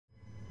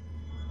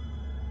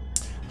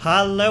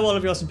Hello all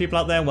of you awesome people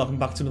out there, and welcome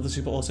back to another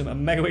super awesome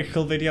and mega wicked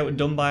cool video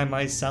done by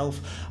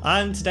myself.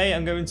 And today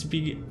I'm going to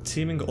be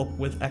teaming up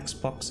with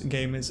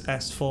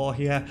XBoxGamersS4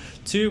 here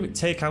to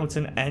take out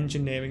an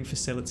engineering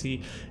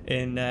facility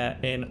in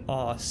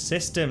our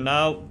system.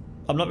 Now,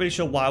 I'm not really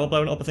sure why we're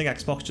blowing it up. I think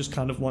Xbox just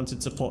kind of wanted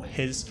to put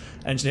his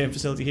engineering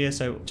facility here,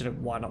 so you know,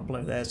 why not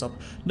blow theirs up?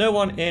 No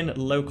one in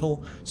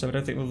local, so I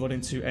don't think we'll run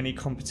into any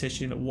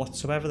competition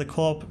whatsoever. The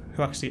corp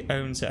who actually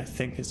owns it, I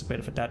think, is a bit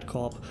of a dead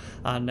corp,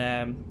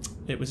 and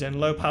it was in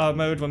low power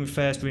mode when we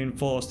first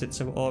reinforced it,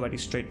 so we're already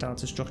straight down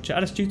to structure,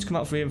 and it's due to come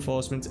out for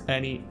reinforcement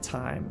any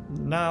time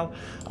now.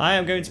 I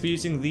am going to be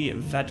using the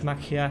VEDMAC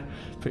here.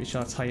 Pretty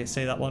sure that's how you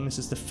say that one. This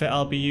is the fit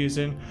I'll be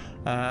using.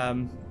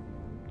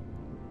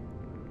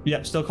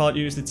 Yep, still can't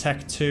use the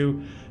Tech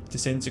 2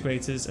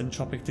 disintegrators and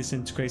Tropic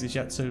disintegrators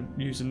yet, so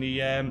using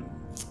the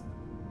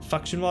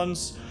faction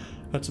ones.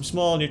 Got some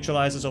small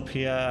neutralizers up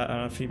here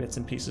and a few bits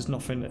and pieces,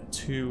 nothing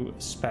too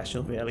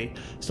special really.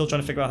 Still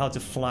trying to figure out how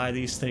to fly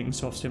these things,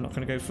 so obviously I'm not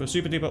going to go for a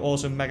super duper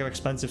awesome mega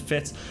expensive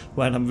fit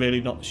when I'm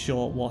really not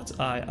sure what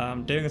I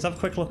am doing. Let's have a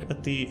quick look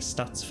at the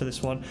stats for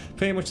this one.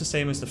 Pretty much the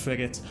same as the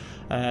frigate,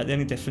 the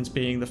only difference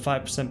being the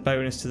 5%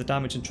 bonus to the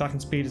damage and tracking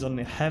speed is on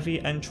the heavy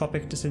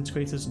entropic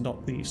disintegrators,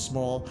 not the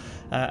small.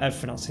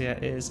 Everything else here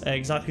is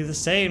exactly the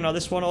same. Now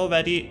this one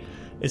already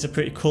is a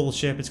pretty cool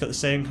ship. It's got the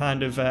same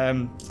kind of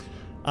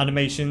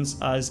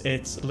animations as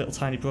its little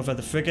tiny brother,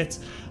 the frigate,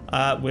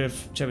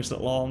 with Jerry's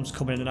little arms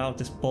coming in and out.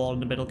 This ball in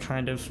the middle,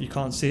 kind of, you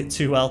can't see it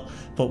too well,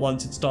 but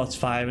once it starts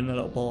firing, the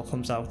little ball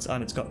comes out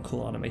and it's got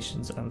cool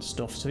animations and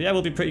stuff. So yeah, it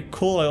will be pretty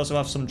cool. I also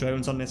have some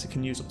drones on this. I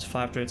can use up to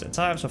 5 drones at a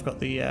time. So I've got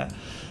the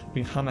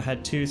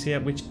Hammerhead 2s here,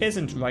 which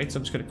isn't right, so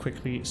I'm just going to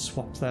quickly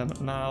swap them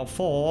now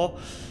for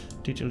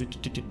get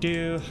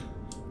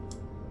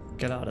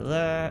out of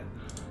there.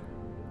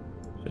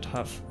 Should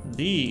have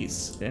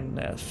these in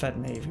Fed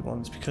Navy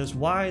ones, because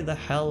why the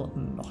hell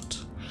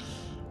not?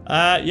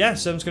 Yeah,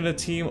 so I'm just going to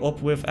team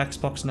up with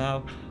Xbox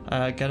now,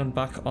 get him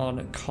back on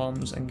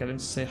comms and get him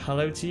to say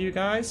hello to you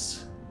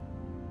guys.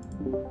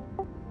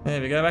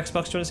 There we go.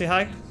 Xbox, do you want to say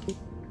hi?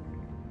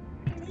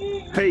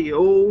 Hey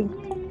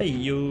yo! Hey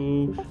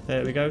yo!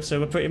 There we go.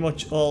 So we're pretty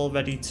much all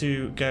ready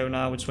to go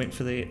now. We're just waiting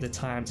for the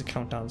time to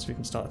count down so we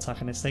can start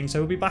attacking this thing. So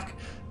we'll be back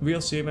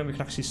real soon when we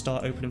can actually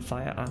start opening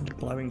fire and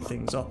blowing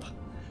things up.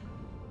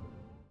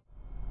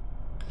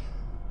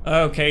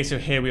 Okay, so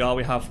here we are.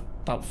 We have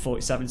about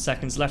 47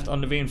 seconds left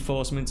on the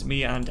reinforcement.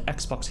 Me and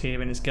Xbox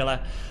here in his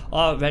Gilla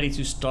are ready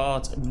to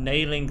start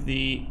nailing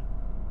the,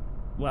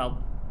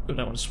 well, I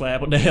don't want to swear,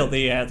 but nail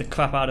the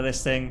crap out of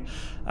this thing.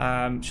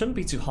 Shouldn't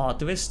be too hard.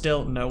 There is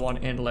still no one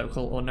in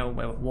local, or no one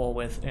we're at war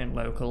with in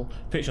local.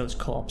 Pretty sure this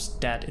corpse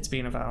dead. It's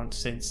been around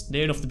since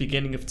near enough the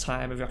beginning of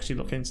time. If you actually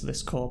look into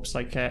this corpse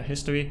like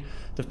history,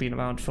 they've been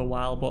around for a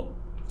while, but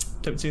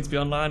don't seem to be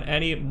online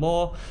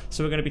anymore.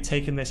 So we're going to be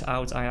taking this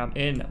out. I am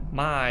in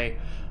my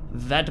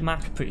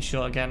VEDMAC, pretty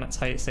sure, again, that's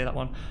how you say that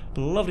one.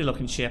 Lovely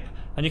looking ship.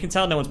 And you can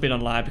tell no one's been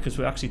online because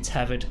we're actually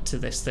tethered to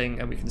this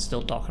thing and we can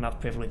still dock and have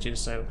privileges.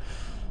 So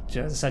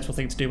you know, the sensible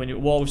thing to do when you're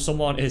at war with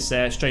someone is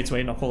straight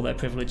away knock all their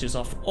privileges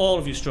off all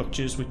of your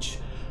structures, which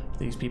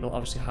these people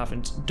obviously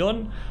haven't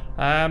done.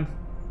 But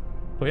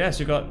yeah,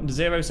 so we've got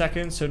 0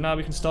 seconds, so now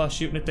we can start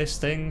shooting at this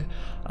thing.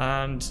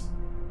 And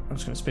I'm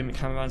just going to spin my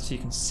camera around so you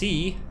can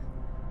see.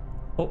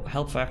 Oh,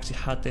 help, I actually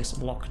had this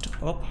locked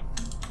up.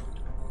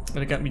 I'm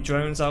going to get my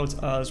drones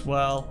out as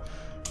well.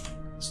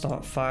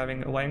 Start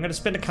firing away. I'm going to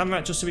spin the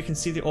camera just so we can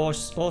see the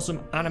awesome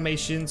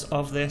animations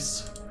of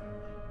this.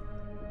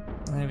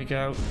 There we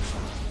go.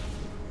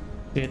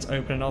 It's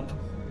opening up.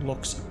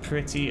 Looks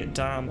pretty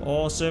damn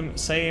awesome.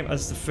 Same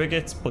as the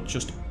frigate, but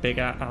just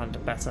bigger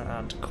and better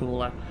and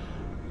cooler.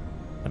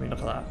 I mean, look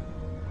at that.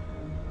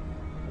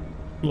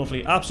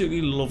 Lovely,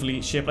 absolutely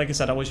lovely ship. Like I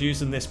said, I was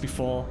using this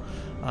before,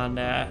 and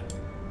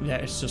yeah,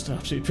 it's just an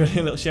absolutely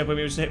brilliant little ship. When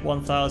we just hit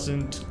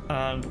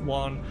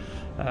 1001,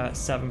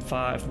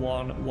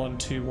 751,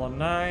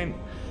 1219.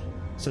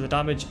 So the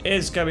damage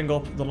is going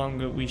up the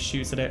longer we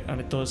shoot at it,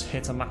 and it does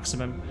hit a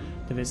maximum.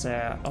 There is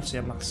obviously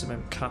a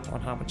maximum cap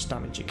on how much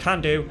damage it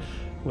can do,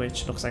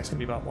 which looks like it's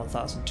going to be about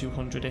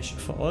 1,200-ish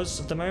for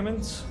us at the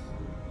moment.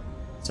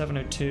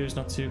 702 is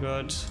not too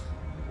good.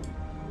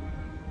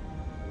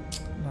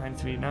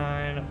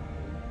 939.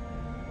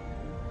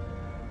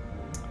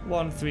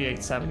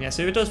 1387, yeah,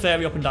 so it does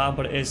vary up and down,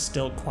 but it is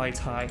still quite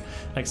high.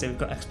 Like I say, we've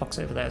got Xbox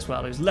over there as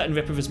well. He's letting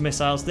rip of his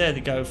missiles. There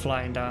they go,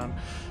 flying down.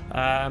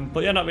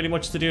 But yeah, not really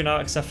much to do now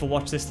except for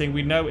watch this thing.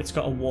 We know it's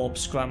got a warp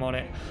scram on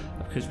it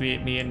because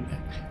me and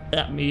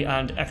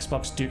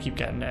Xbox do keep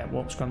getting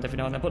warp scrammed every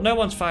now and then. But no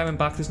one's firing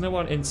back. There's no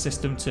one in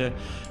system to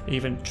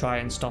even try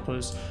and stop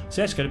us.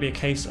 So yeah, it's going to be a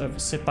case of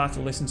sit back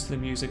and listen to the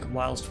music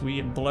whilst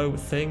we blow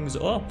things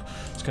up.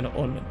 It's going to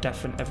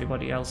undeafen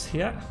everybody else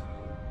here.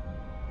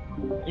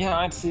 Yeah,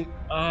 I'd see.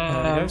 So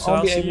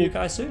I'll see you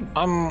guys soon.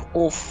 I'm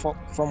off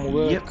from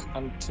work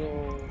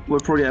until. We're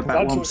probably at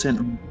about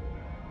 1%,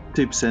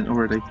 2%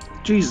 already.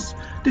 Jesus,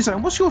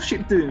 Disowned, what's your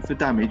ship doing for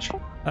damage?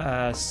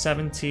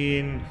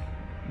 17,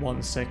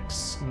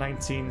 16,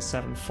 19,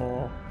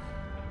 74.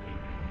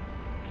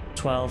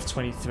 12,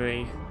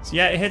 23. So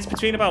yeah, it hits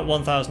between about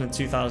 1,000 and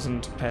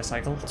 2,000 per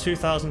cycle.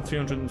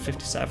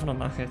 2,357 on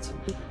that hit.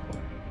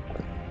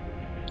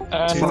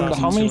 And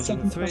how many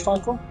seconds per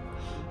cycle?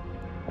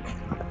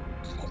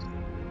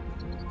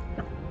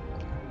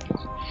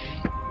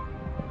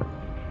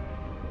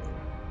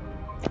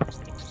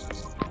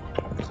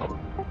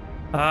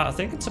 I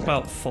think it's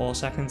about 4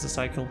 seconds a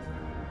cycle.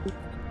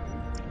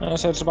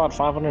 So it's about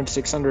 500,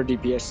 600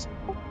 DPS.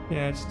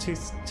 Yeah, it's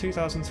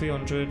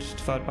 2,300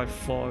 divided by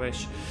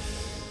 4-ish.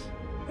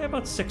 Yeah,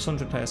 about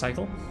 600 per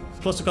cycle.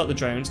 Plus I've got the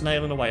drones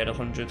nailing away at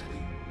 100.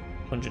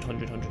 100,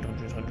 100, 100,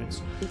 100,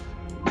 hundreds.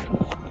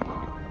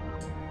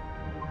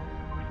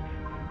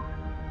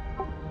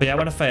 But yeah,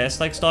 when I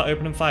first start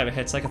opening fire, it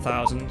hits like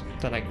 1,000,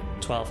 then like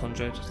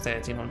 1,200,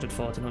 1,300,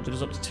 1,400.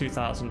 It's up to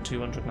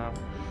 2,200 now.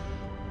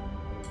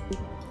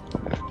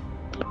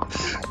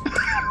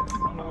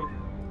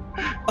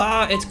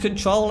 It's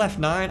Control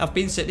F9. I've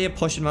been sitting here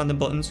pushing random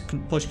buttons.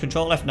 Push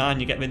Control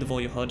F9, you get rid of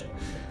all your HUD.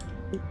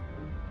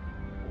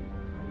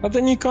 But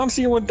then you can't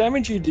see what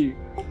damage you do.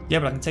 Yeah,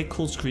 but I can take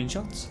cool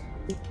screenshots.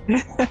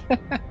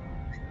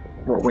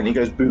 What, when he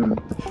goes boom?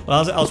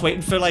 Well, I was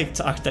waiting for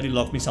to accidentally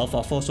log myself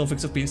off or something,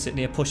 because I've been sitting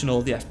here pushing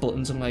all the F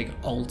buttons and like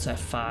Alt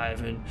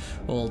F5 and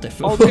all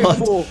different Alt ones.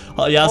 F4.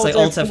 Oh yeah, I was like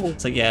Alt F. F4.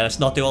 It's like, yeah, let's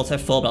not do Alt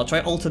F4, but I'll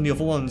try Alt on the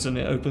other ones, and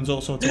it opens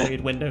all sorts of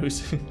weird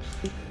windows.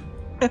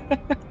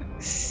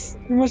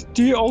 You must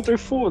do Alt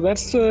F4.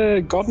 That's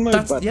the God mode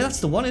button. Yeah, that's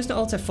the one, isn't it?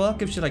 Alt F4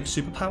 gives you like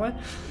superpower.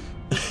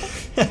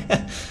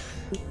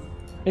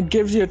 It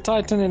gives you a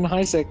Titan in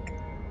high sec.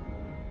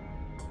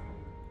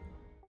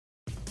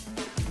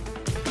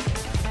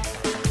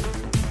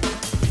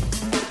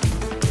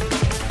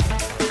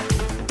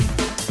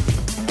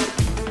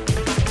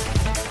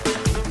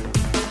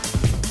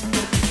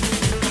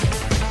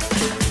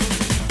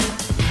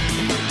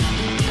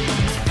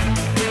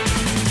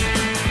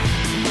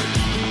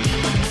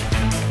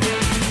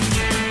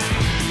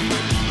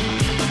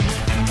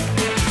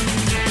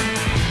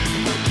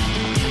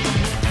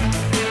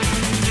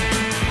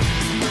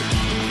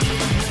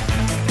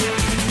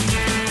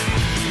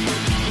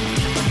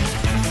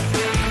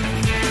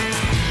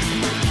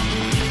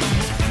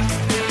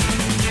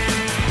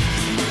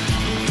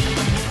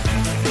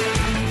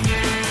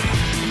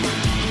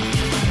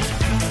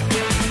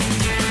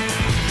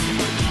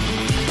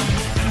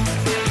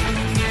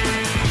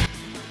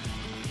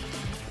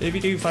 If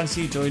you do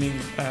fancy joining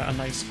a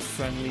nice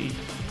friendly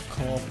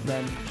corp,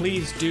 then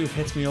please do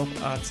hit me up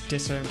at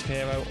Disowned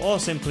Hero, or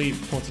simply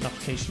put an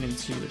application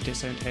into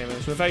Disowned Hero.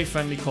 So we're a very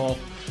friendly corp.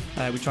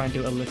 We try and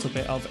do a little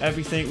bit of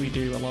everything. We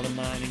do a lot of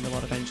mining, a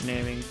lot of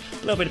engineering,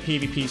 a little bit of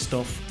PvP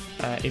stuff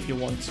if you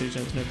want to, so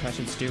there's no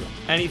pressure to do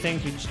anything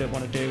you just don't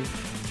want to do.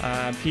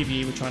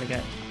 PvE, we're trying to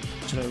get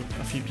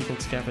a few people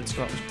together to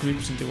go out with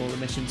groups and do all the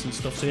missions and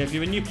stuff. So if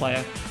you're a new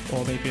player,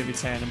 or maybe a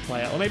returning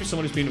player, or maybe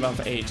someone who's been around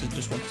for ages and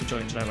just wants to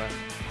join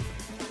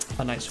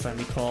a nice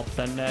friendly corp,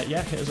 then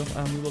yeah, hit us up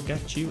and we will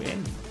get you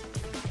in.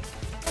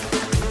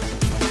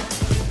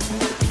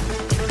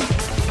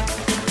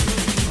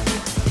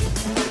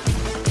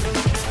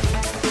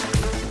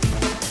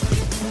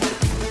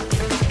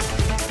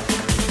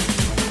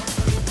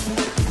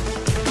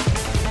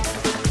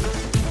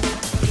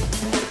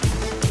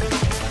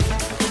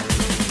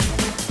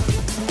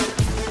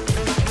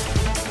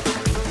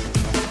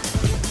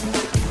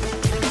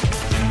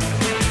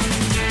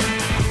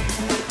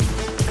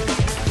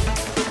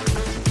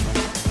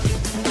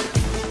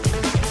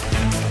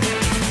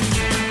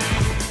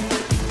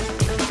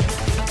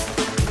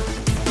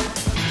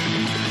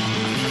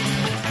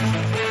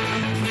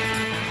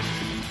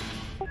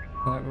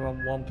 Right, we're on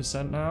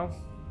 1% now.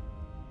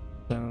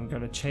 So I'm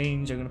going to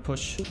change, I'm going to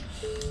push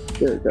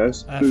There it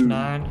goes.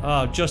 F9.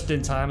 Oh, just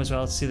in time as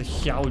well to see the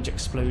huge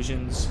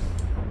explosions.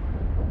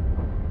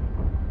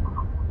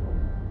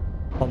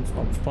 Bump,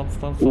 bump, bump,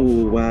 bump, Oh,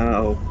 bump.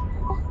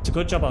 wow. It's a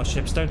good job our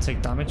ships don't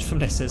take damage from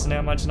this, isn't it?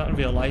 Imagine that in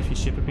real life, your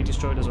ship would be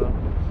destroyed as well.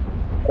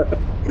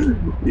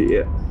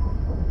 Yeah.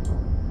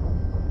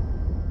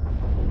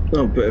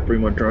 I better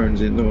bring my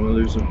drones in, don't want to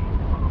lose them.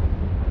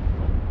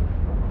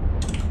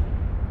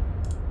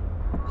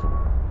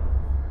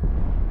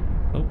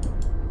 Oh,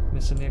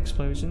 missing the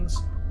explosions.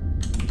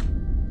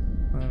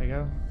 There we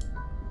go.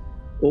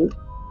 Oh.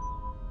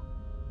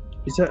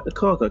 Is that the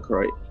cargo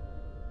crate?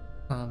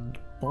 And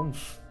bump.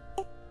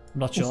 I'm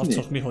not sure, I Isn't it?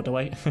 took me HUD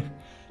away. A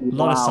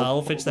lot of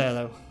salvage there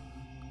though.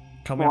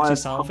 Can we actually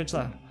salvage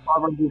that?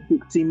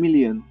 560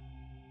 million.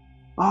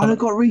 Oh, they've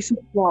got a research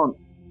plant.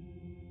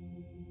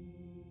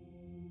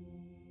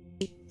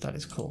 That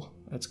is cool.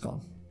 It's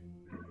gone.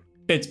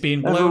 It's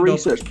been There's a blown up.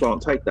 research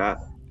plant, take that.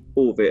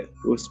 All of it.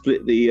 We'll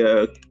split the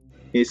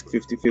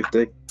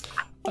ISK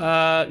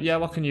 50-50. Yeah,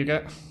 what can you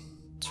get?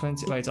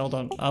 20, wait, hold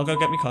on. I'll go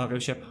get my cargo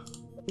ship.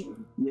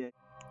 Yeah.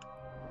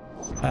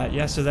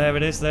 Yeah, so there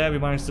it is there. We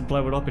managed to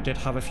blow it up. It did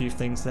have a few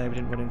things there. We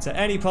didn't run into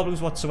any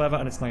problems whatsoever,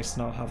 and it's nice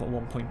to now have a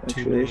 1.2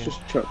 Actually, million. let's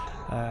just chuck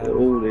it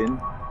all in.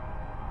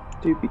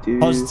 Doobie-doo.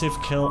 Positive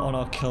kill on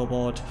our kill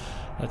board.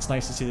 It's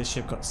nice to see the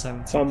ship got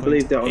 70. Can't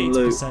believe that on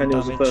loot, and it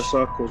was the damage. first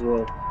cycle as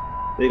well.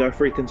 There you go,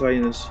 3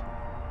 containers.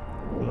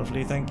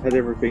 Lovely, Had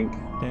everything.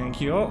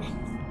 Thank you.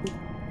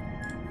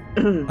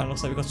 And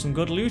looks like we've got some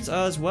good loot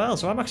as well.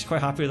 So I'm actually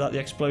quite happy with that. The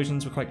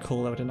explosions were quite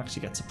cool, though I didn't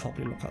actually get to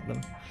properly look at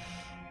them.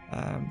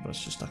 But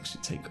let's just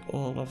actually take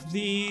all of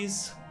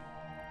these.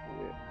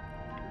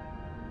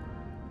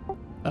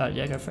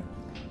 Yeah, go for it.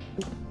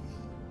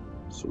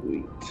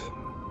 Sweet.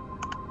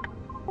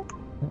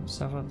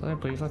 I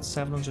believe that's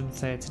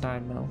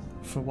 739 mil.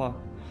 For what?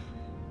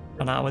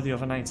 An hour the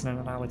other night and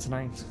then an hour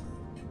tonight.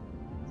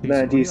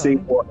 Man, do you see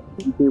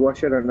what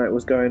Shadow Knight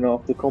was going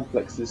after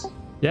complexes?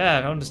 Yeah,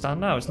 I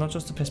understand now. It's not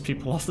just to piss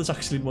people off, there's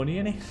actually money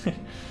in it.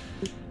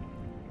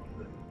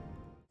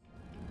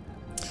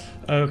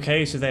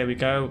 Okay, so there we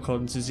go.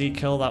 According to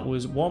Zkill, that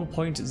was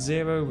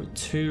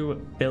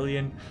 1.02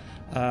 billion.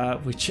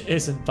 Which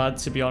isn't bad,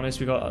 to be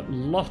honest. We got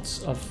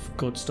lots of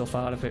good stuff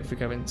out of it. If we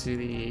go into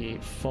the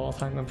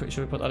 4th hang, I'm pretty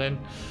sure we put that in.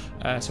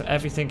 So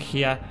everything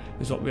here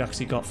is what we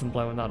actually got from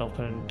blowing that up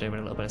and doing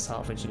a little bit of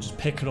salvage and just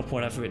picking up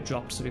whatever it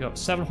dropped. So we got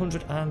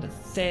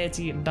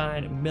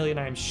 739 million.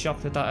 I am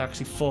shocked that I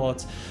actually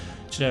thought,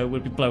 you know,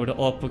 we'd be blowing it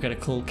up, we'll get a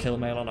cool kill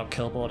mail on our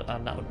kill board,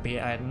 and that would be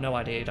it. I had no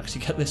idea you'd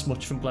actually get this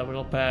much from blowing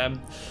up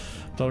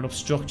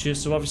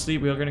structures. So obviously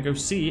we are going to go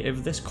see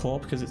if this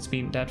corp, because it's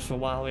been dead for a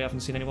while, we haven't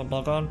seen anyone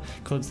log on,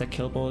 because their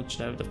kill board, you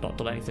know, they've not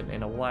done anything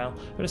in a while.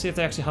 We're going to see if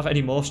they actually have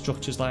any more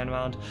structures lying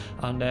around,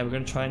 and we're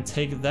going to try and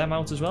take them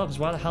out as well, because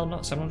why the hell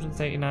not?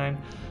 739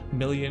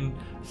 million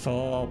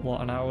for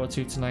what, an hour or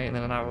two tonight, and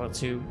then an hour or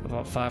two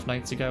about 5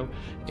 nights ago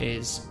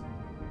is,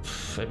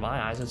 in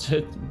my eyes, it's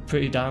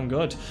pretty damn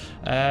good.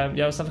 Yeah,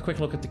 let's have a quick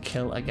look at the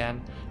kill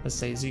again. Let's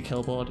say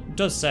Zkill board. It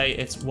does say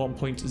it's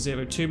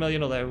 1.02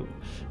 million, although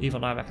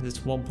even I reckon it's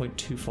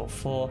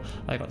 1.244.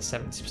 I got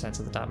 70%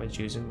 of the damage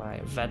using my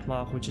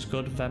Vedmark, which is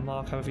good.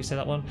 Vedmark, however you say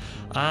that one.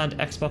 And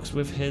Xbox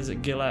with his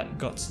Gilla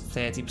got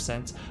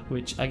 30%,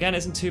 which again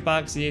isn't too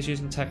bad because he is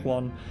using Tech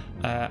 1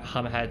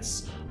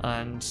 hammerheads,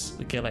 and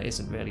the Gilla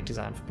isn't really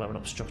designed for blowing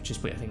up structures,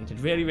 but I think he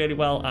did really, really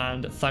well,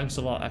 and thanks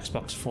a lot,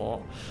 Xbox,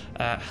 for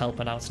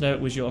helping out. I know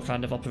it was your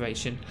kind of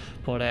operation,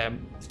 but I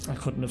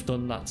couldn't have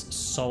done that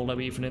solo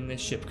even in this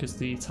ship because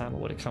the timer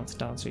would have counted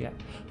down, so yeah,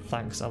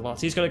 thanks a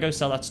lot. He's going to go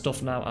sell that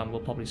stuff now, and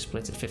we'll probably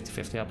split it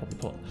 50-50. I'll probably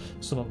put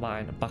some of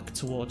mine back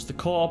towards the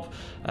corp,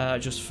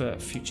 just for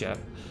future,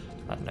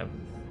 I don't know,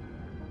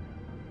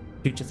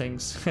 future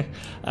things.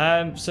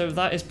 So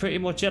that is pretty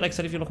much it. Like I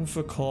said, if you're looking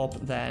for a corp,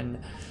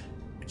 then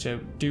so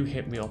do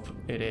hit me up.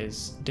 It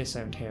is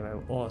Disowned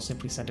Hero, or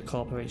simply send a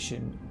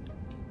corporation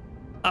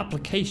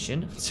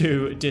application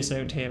to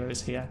Disowned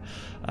Heroes here,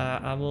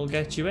 and we'll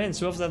get you in.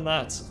 So other than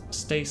that,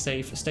 stay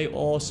safe, stay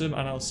awesome,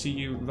 and I'll see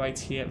you right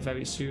here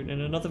very soon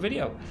in another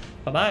video.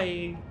 Bye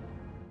bye.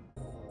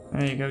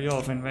 There you go, you're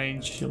within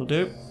range, you'll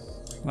do.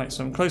 Right,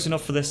 so I'm close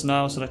enough for this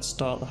now, so let's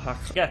start the hack.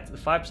 Get the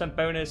 5%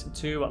 bonus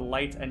to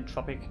Light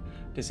Entropic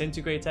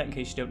Disintegrator. In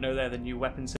case you don't know, they're the new weapons